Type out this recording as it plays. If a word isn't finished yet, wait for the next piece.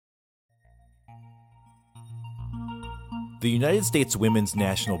The United States women's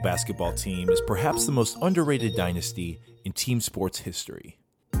national basketball team is perhaps the most underrated dynasty in team sports history.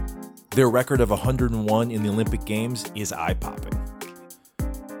 Their record of 101 in the Olympic Games is eye-popping.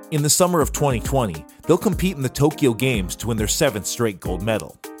 In the summer of 2020, they'll compete in the Tokyo Games to win their 7th straight gold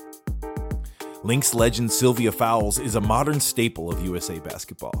medal. Lynx legend Sylvia Fowles is a modern staple of USA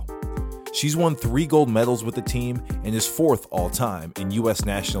basketball. She's won 3 gold medals with the team and is 4th all-time in U.S.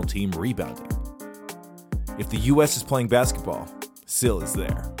 national team rebounding. If the U.S. is playing basketball, Syl is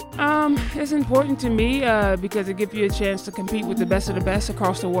there. It's important to me because it gives you a chance to compete with the best of the best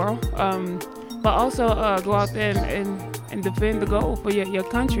across the world, but also go out there and defend the goal for your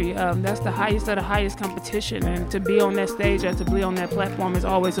country. That's the highest of the highest competition, and to be on that stage or to be on that platform is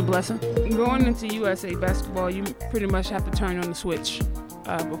always a blessing. Going into USA basketball, you pretty much have to turn on the switch,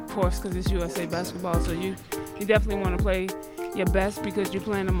 of course, because it's USA basketball, so you definitely want to play your best because you're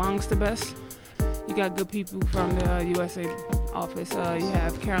playing amongst the best. You got good people from the USA office. You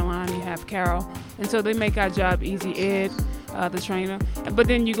have Caroline, you have Carol, and so they make our job easy. Ed, the trainer. But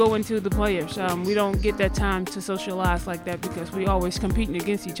then you go into the players. We don't get that time to socialize like that because we always competing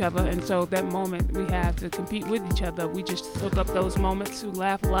against each other, and so that moment we have to compete with each other. We just soak up those moments, we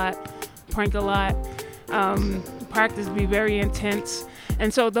laugh a lot, prank a lot, practice be very intense,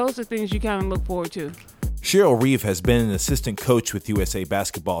 and so those are things you kind of look forward to. Cheryl Reeve has been an assistant coach with USA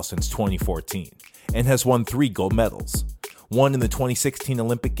Basketball since 2014 and has won 3 gold medals, 1 in the 2016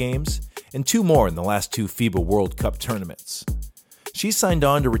 Olympic Games and 2 more in the last 2 FIBA World Cup tournaments. She signed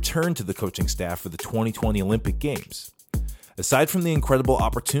on to return to the coaching staff for the 2020 Olympic Games. Aside from the incredible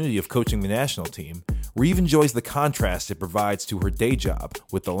opportunity of coaching the national team, Reeve enjoys the contrast it provides to her day job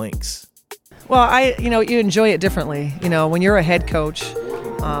with the Lynx. Well, you enjoy it differently. When you're a head coach,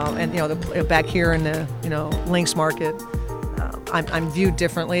 and back here in the Lynx market, I'm viewed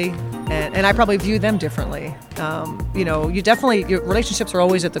differently, and I probably view them differently. Your relationships are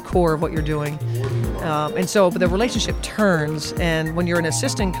always at the core of what you're doing, but the relationship turns. And when you're an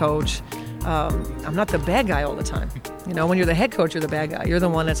assistant coach, I'm not the bad guy all the time. When you're the head coach, you're the bad guy. You're the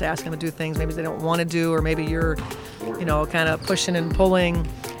one that's asking them to do things maybe they don't want to do, or maybe you're, kind of pushing and pulling.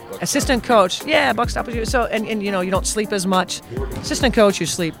 Assistant coach, yeah, buck stop with you. So, and you don't sleep as much. Assistant coach, you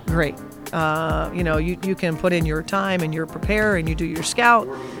sleep great. You can put in your time and you prepare and you do your scout.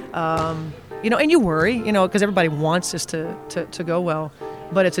 And you worry, because everybody wants this to go well,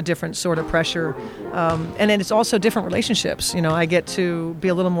 but it's a different sort of pressure. And then it's also different relationships. I get to be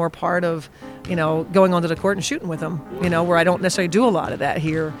a little more part of, going onto the court and shooting with them, where I don't necessarily do a lot of that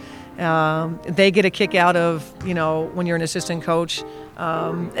here. They get a kick out of, when you're an assistant coach.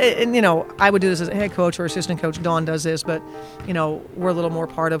 I would do this as a head coach or assistant coach. Dawn does this, but, we're a little more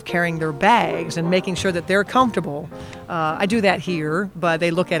part of carrying their bags and making sure that they're comfortable. I do that here, but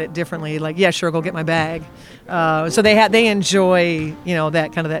they look at it differently. Like, yeah, sure, go get my bag. So they enjoy,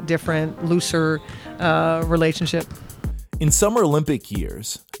 that different, looser relationship. In Summer Olympic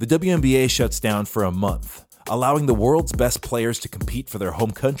years, the WNBA shuts down for a month, allowing the world's best players to compete for their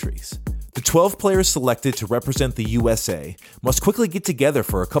home countries. The 12 players selected to represent the USA must quickly get together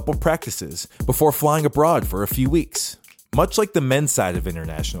for a couple practices before flying abroad for a few weeks. Much like the men's side of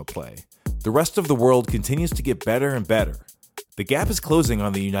international play, the rest of the world continues to get better and better. The gap is closing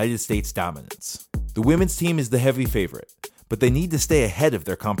on the United States' dominance. The women's team is the heavy favorite, but they need to stay ahead of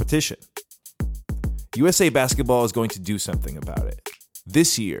their competition. USA Basketball is going to do something about it.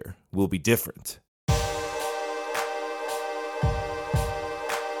 This year will be different.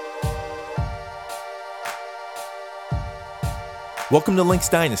 Welcome to Lynx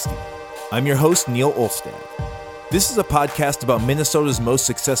Dynasty. I'm your host, Neil Olstad. This is a podcast about Minnesota's most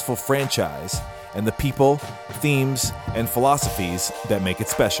successful franchise and the people, themes, and philosophies that make it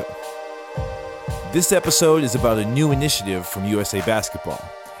special. This episode is about a new initiative from USA Basketball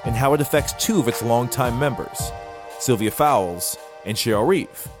and how it affects 2 of its longtime members, Sylvia Fowles and Cheryl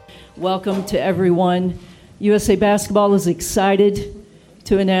Reeve. Welcome to everyone. USA Basketball is excited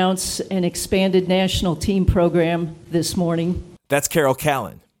to announce an expanded national team program this morning. That's Carol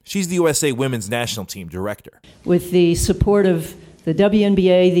Callan. She's the USA Women's National Team Director. With the support of the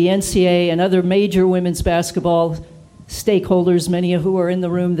WNBA, the NCAA, and other major women's basketball stakeholders, many of who are in the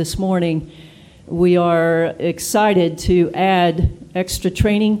room this morning, we are excited to add extra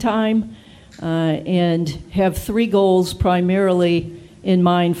training time and have 3 goals primarily in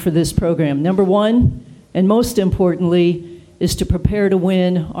mind for this program. Number 1, and most importantly, is to prepare to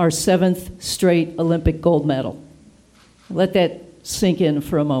win our 7th straight Olympic gold medal. Let that sink in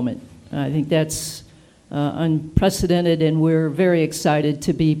for a moment. I think that's unprecedented, and we're very excited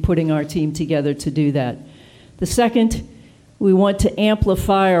to be putting our team together to do that. The second, we want to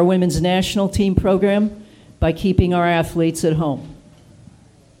amplify our women's national team program by keeping our athletes at home.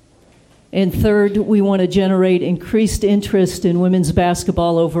 And third, we want to generate increased interest in women's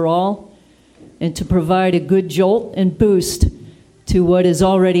basketball overall and to provide a good jolt and boost to what is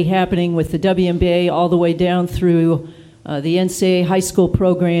already happening with the WNBA all the way down through the NCAA high school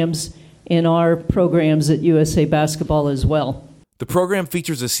programs and our programs at USA Basketball as well. The program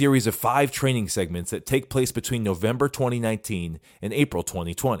features a series of 5 training segments that take place between November 2019 and April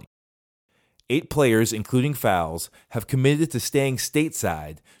 2020. 8 players, including Fowles, have committed to staying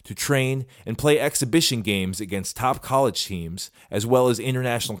stateside to train and play exhibition games against top college teams as well as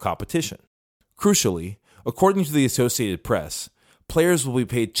international competition. Crucially, according to the Associated Press, players will be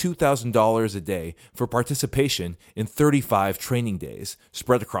paid $2,000 a day for participation in 35 training days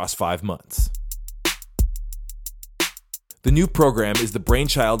spread across 5 months. The new program is the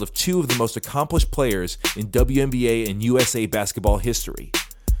brainchild of 2 of the most accomplished players in WNBA and USA basketball history,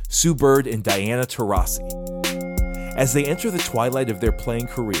 Sue Bird and Diana Taurasi. As they enter the twilight of their playing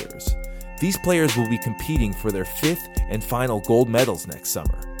careers, these players will be competing for their 5th and final gold medals next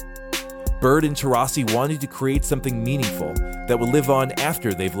summer. Bird and Taurasi wanted to create something meaningful that will live on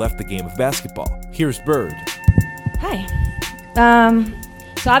after they've left the game of basketball. Here's Bird. Hi.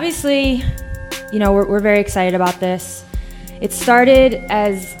 So obviously, we're very excited about this. It started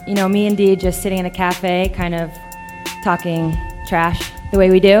as, me and Dee just sitting in a cafe, kind of talking trash the way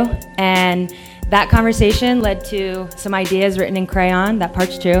we do. And that conversation led to some ideas written in crayon. That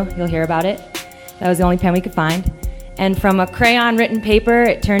part's true. You'll hear about it. That was the only pen we could find. And from a crayon written paper,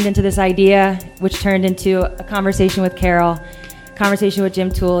 it turned into this idea, which turned into a conversation with Carol, conversation with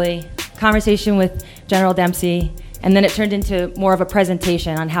Jim Tooley, conversation with General Dempsey, and then it turned into more of a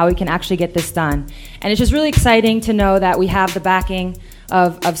presentation on how we can actually get this done. And it's just really exciting to know that we have the backing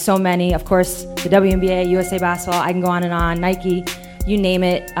of so many, of course, the WNBA, USA Basketball, I can go on and on, Nike, you name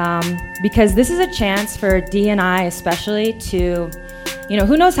it, because this is a chance for Dee and I especially to,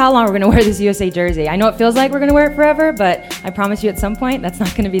 who knows how long we're going to wear this USA jersey. I know it feels like we're going to wear it forever, but I promise you at some point that's not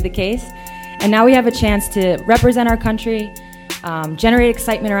going to be the case. And now we have a chance to represent our country, generate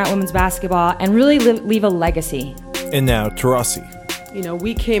excitement around women's basketball, and really leave a legacy. And now, Taurasi.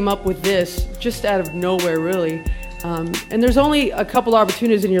 We came up with this just out of nowhere, really. And there's only a couple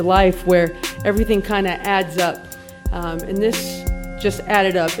opportunities in your life where everything kind of adds up. And this just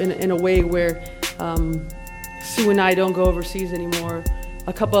added up in a way where Sue and I don't go overseas anymore.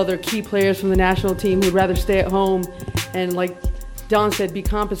 A couple other key players from the national team who'd rather stay at home and, like Don said, be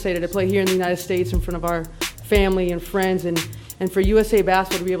compensated to play here in the United States in front of our family and friends. And for USA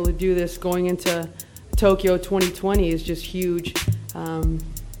Basketball to be able to do this going into Tokyo 2020 is just huge.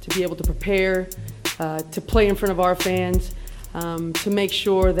 To be able to prepare, to play in front of our fans, to make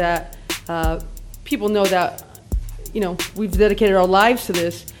sure that people know that, we've dedicated our lives to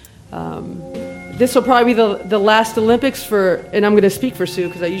this. This will probably be the last Olympics and I'm going to speak for Sue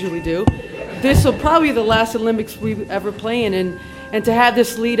because I usually do. This will probably be the last Olympics we ever play in, and to have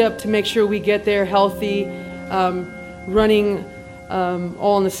this lead up to make sure we get there healthy, running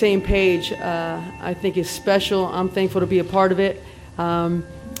all on the same page, I think is special. I'm thankful to be a part of it, and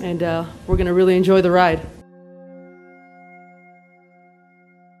we're going to really enjoy the ride.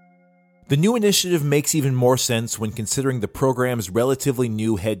 The new initiative makes even more sense when considering the program's relatively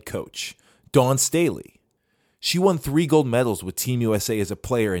new head coach, Dawn Staley. She won 3 gold medals with Team USA as a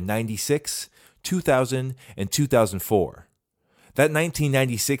player in '96, 2000, and 2004. That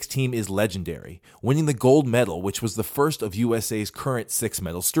 1996 team is legendary, winning the gold medal, which was the first of USA's current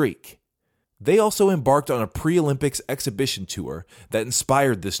 6-medal streak. They also embarked on a pre-Olympics exhibition tour that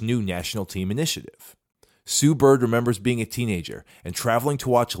inspired this new national team initiative. Sue Bird remembers being a teenager and traveling to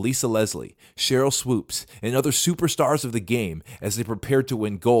watch Lisa Leslie, Cheryl Swoops, and other superstars of the game as they prepared to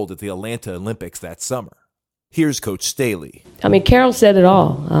win gold at the Atlanta Olympics that summer. Here's Coach Staley. Carol said it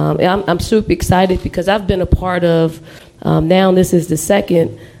all. I'm super excited because I've been a part of, now this is the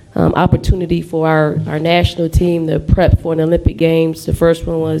second opportunity for our national team to prep for an Olympic Games. The first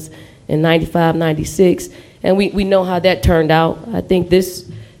one was in '95, '96, and we know how that turned out. I think this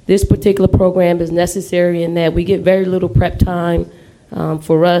particular program is necessary in that we get very little prep time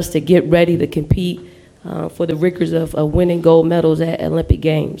for us to get ready to compete for the rigors of winning gold medals at Olympic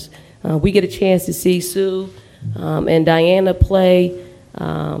Games. We get a chance to see Sue and Diana play,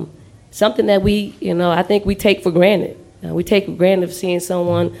 something that I think we take for granted. We take for granted of seeing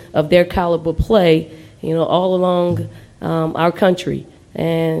someone of their caliber play, all along our country.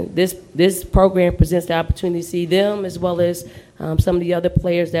 And this program presents the opportunity to see them as well as some of the other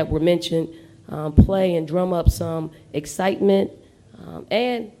players that were mentioned play and drum up some excitement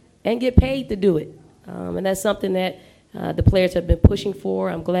and get paid to do it. And that's something that the players have been pushing for.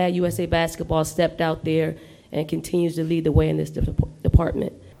 I'm glad USA Basketball stepped out there and continues to lead the way in this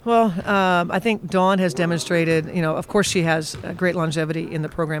department. Well, I think Dawn has demonstrated, of course she has a great longevity in the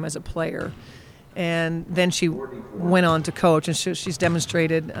program as a player. And then she went on to coach, and she's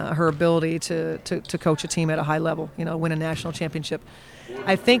demonstrated her ability to coach a team at a high level, win a national championship.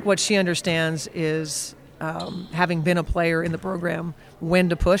 I think what she understands is, having been a player in the program, when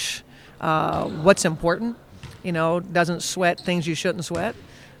to push, what's important, doesn't sweat things you shouldn't sweat.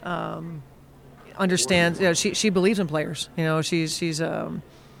 Understands, she believes in players. She's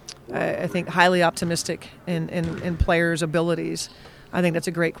I think highly optimistic in players' abilities. I think that's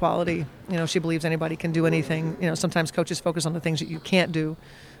a great quality. She believes anybody can do anything. Sometimes coaches focus on the things that you can't do.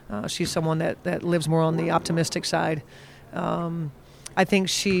 She's someone that lives more on the optimistic side. I think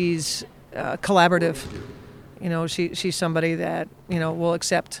she's collaborative. She's somebody that will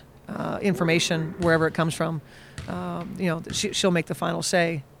accept information wherever it comes from. She'll make the final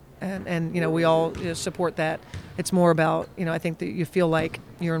say, and we all support that. It's more about I think that you feel like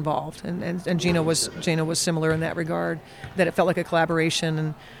you're involved, and Gina was similar in that regard. That it felt like a collaboration,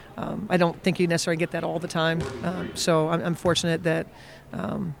 and I don't think you necessarily get that all the time. So I'm fortunate that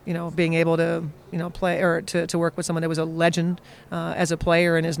being able to play or to work with someone that was a legend as a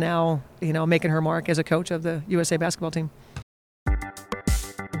player and is now making her mark as a coach of the USA basketball team.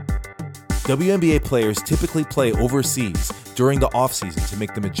 WNBA players typically play overseas during the offseason to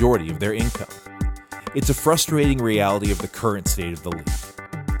make the majority of their income. It's a frustrating reality of the current state of the league.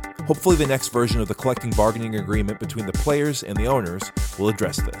 Hopefully the next version of the collective bargaining agreement between the players and the owners will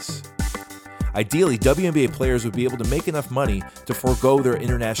address this. Ideally, WNBA players would be able to make enough money to forego their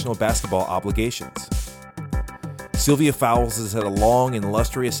international basketball obligations. Sylvia Fowles has had a long and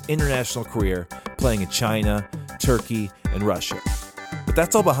illustrious international career playing in China, Turkey, and Russia. But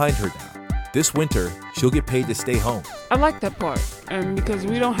that's all behind her now. This winter, she'll get paid to stay home. I like that part, because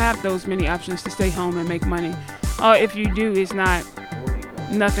we don't have those many options to stay home and make money. If you do, it's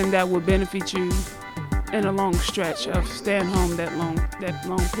nothing that will benefit you in a long stretch of staying home that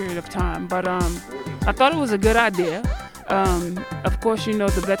long period of time. But I thought it was a good idea. Of course,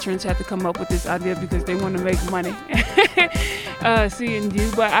 the veterans had to come up with this idea because they want to make money.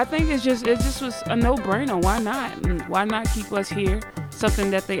 CNU, but I think it just was a no-brainer. Why not? And why not keep us here?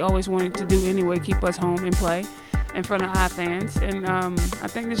 Something that they always wanted to do anyway, keep us home and play in front of our fans. And I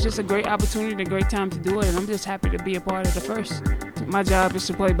think it's just a great opportunity, a great time to do it. And I'm just happy to be a part of the first. My job is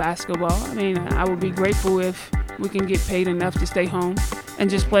to play basketball. I would be grateful if we can get paid enough to stay home and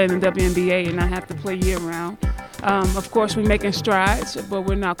just play in the WNBA and not have to play year-round. Of course, we're making strides, but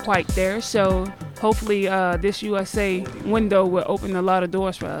we're not quite there. So hopefully this USA window will open a lot of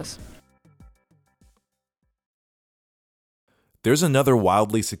doors for us. There's another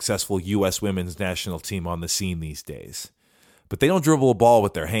wildly successful U.S. women's national team on the scene these days. But they don't dribble a ball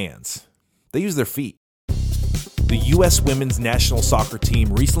with their hands. They use their feet. The U.S. women's national soccer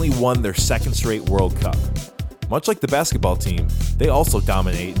team recently won their second straight World Cup. Much like the basketball team, they also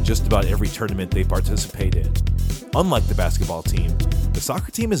dominate in just about every tournament they participate in. Unlike the basketball team, the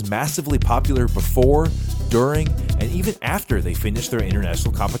soccer team is massively popular before, during, and even after they finish their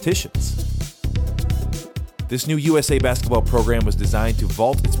international competitions. This new USA basketball program was designed to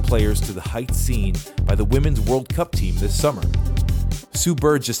vault its players to the heights seen by the Women's World Cup team this summer. Sue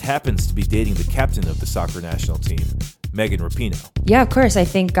Bird just happens to be dating the captain of the soccer national team, Megan Rapinoe. Yeah, of course. I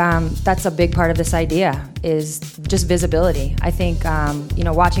think that's a big part of this idea is just visibility. I think,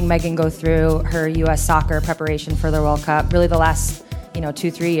 watching Megan go through her U.S. soccer preparation for the World Cup, really the last,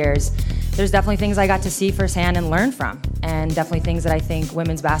 2-3 years, there's definitely things I got to see firsthand and learn from, and definitely things that I think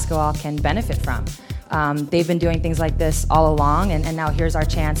women's basketball can benefit from. They've been doing things like this all along, and now here's our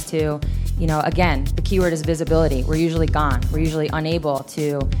chance to, again, the key word is visibility. We're usually gone. We're usually unable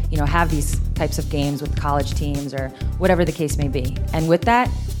to, have these types of games with college teams or whatever the case may be. And with that,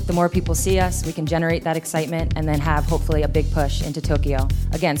 the more people see us, we can generate that excitement and then have hopefully a big push into Tokyo.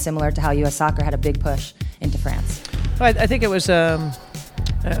 Again, similar to how U.S. Soccer had a big push into France. I think it was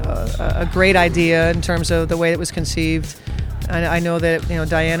a great idea in terms of the way it was conceived. I know that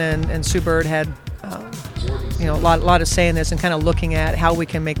Diana and Sue Bird had a lot of say in this and kind of looking at how we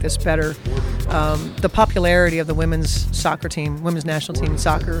can make this better. The popularity of the women's soccer team, women's national team in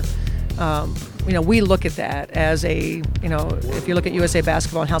soccer, we look at that as if you look at USA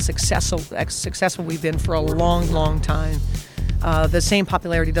basketball and how successful we've been for a long, long time, the same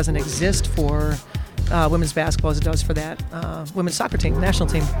popularity doesn't exist for women's basketball as it does for that women's soccer team, national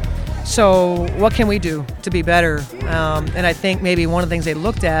team. So what can we do to be better? And I think maybe one of the things they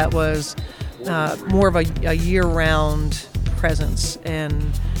looked at was more of a year-round presence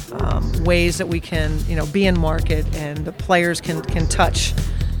and ways that we can, be in market and the players can touch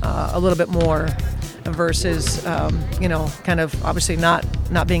a little bit more. versus, kind of obviously not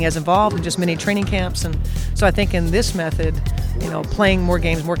being as involved in just mini training camps. And so I think in this method, playing more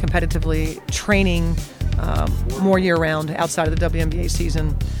games more competitively, training more year-round outside of the WNBA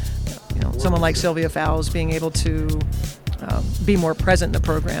season, someone like Sylvia Fowles being able to be more present in the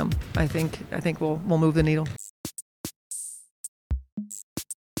program, I think will move the needle.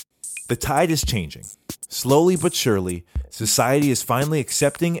 The tide is changing. Slowly but surely, society is finally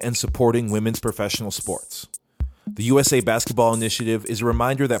accepting and supporting women's professional sports. The USA Basketball Initiative is a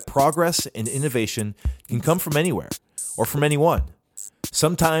reminder that progress and innovation can come from anywhere or from anyone.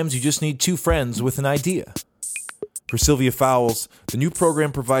 Sometimes you just need two friends with an idea. For Sylvia Fowles, the new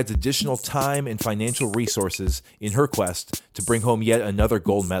program provides additional time and financial resources in her quest to bring home yet another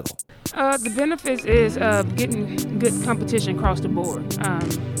gold medal. The benefits is getting good competition across the board.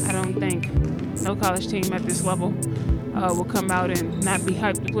 I don't think no college team at this level will come out and not be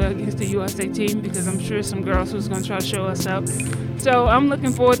hyped to play against the USA team, because I'm sure some girls who's going to try to show us up. So I'm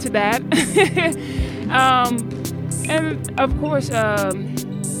looking forward to that. And of course,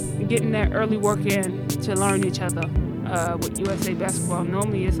 getting that early work in to learn each other. With USA Basketball,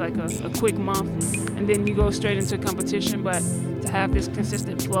 normally it's like a quick month, and then you go straight into competition. But to have this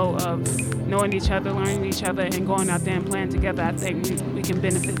consistent flow of knowing each other, learning each other, and going out there and playing together, I think we can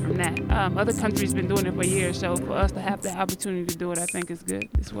benefit from that. Other countries been doing it for years, so for us to have the opportunity to do it, I think is good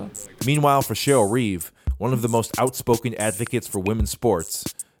as well. Meanwhile, for Cheryl Reeve, one of the most outspoken advocates for women's sports,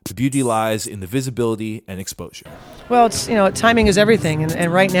 the beauty lies in the visibility and exposure. Well, it's timing is everything,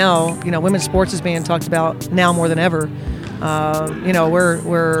 and right now, women's sports is being talked about now more than ever.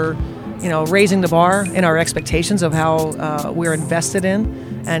 We're raising the bar in our expectations of how we're invested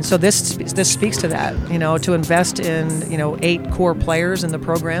in, and so this speaks to that. To invest in 8 core players in the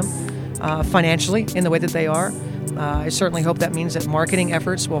program financially in the way that they are. I certainly hope that means that marketing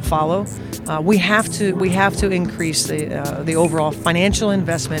efforts will follow. We have to increase the overall financial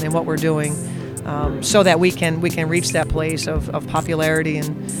investment in what we're doing, so that we can reach that place of popularity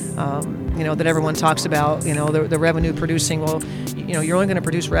and that everyone talks about. The revenue producing. Well, you're only going to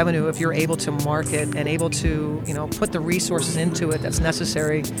produce revenue if you're able to market and able to put the resources into it that's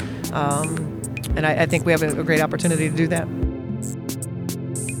necessary. And I think we have a great opportunity to do that.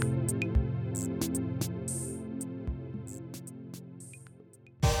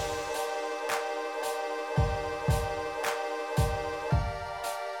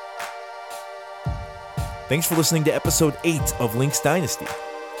 Thanks for listening to episode 8 of Lynx Dynasty.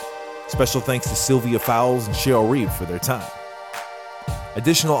 Special thanks to Sylvia Fowles and Cheryl Reeve for their time.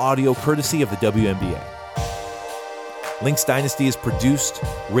 Additional audio courtesy of the WNBA. Lynx Dynasty is produced,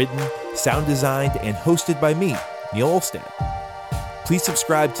 written, sound designed, and hosted by me, Neil Olstad. Please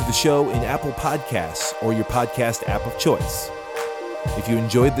subscribe to the show in Apple Podcasts or your podcast app of choice. If you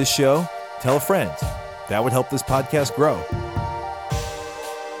enjoyed this show, tell a friend. That would help this podcast grow.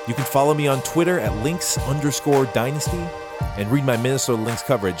 You can follow me on Twitter at Lynx_Dynasty and read my Minnesota Lynx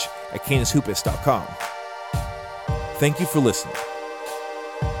coverage at canishoopus.com. Thank you for listening.